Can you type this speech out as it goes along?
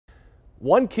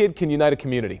One kid can unite a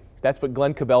community. That's what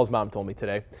Glenn Cabbell's mom told me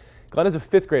today. Glenn is a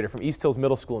 5th grader from East Hills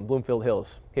Middle School in Bloomfield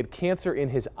Hills. He had cancer in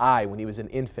his eye when he was an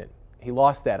infant. He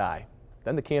lost that eye.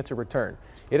 Then the cancer returned.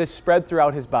 It has spread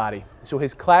throughout his body. So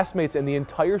his classmates and the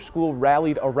entire school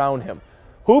rallied around him.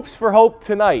 Hoops for Hope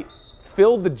tonight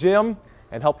filled the gym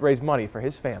and helped raise money for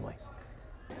his family.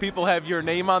 People have your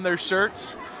name on their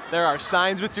shirts. There are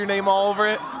signs with your name all over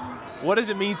it. What does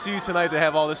it mean to you tonight to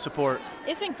have all this support?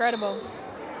 It's incredible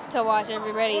to watch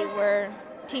everybody wear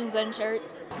Team Glenn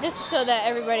shirts, just to show that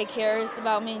everybody cares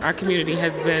about me. Our community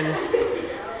has been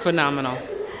phenomenal.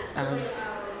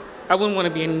 I wouldn't want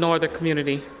to be in no other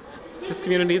community. This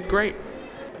community is great.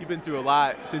 You've been through a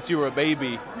lot since you were a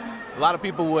baby. A lot of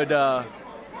people would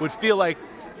feel like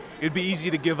it'd be easy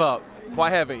to give up. Why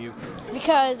haven't you?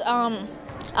 Because I'm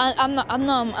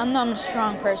not a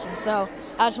strong person, so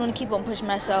I just want to keep on pushing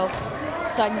myself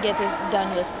so I can get this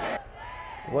done with.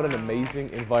 What an amazing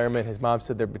environment. His mom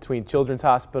said they're between Children's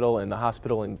Hospital and the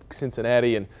hospital in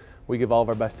Cincinnati, and we give all of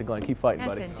our best to Glenn. Keep fighting,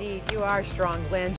 buddy. Yes, indeed. You are strong, Glenn.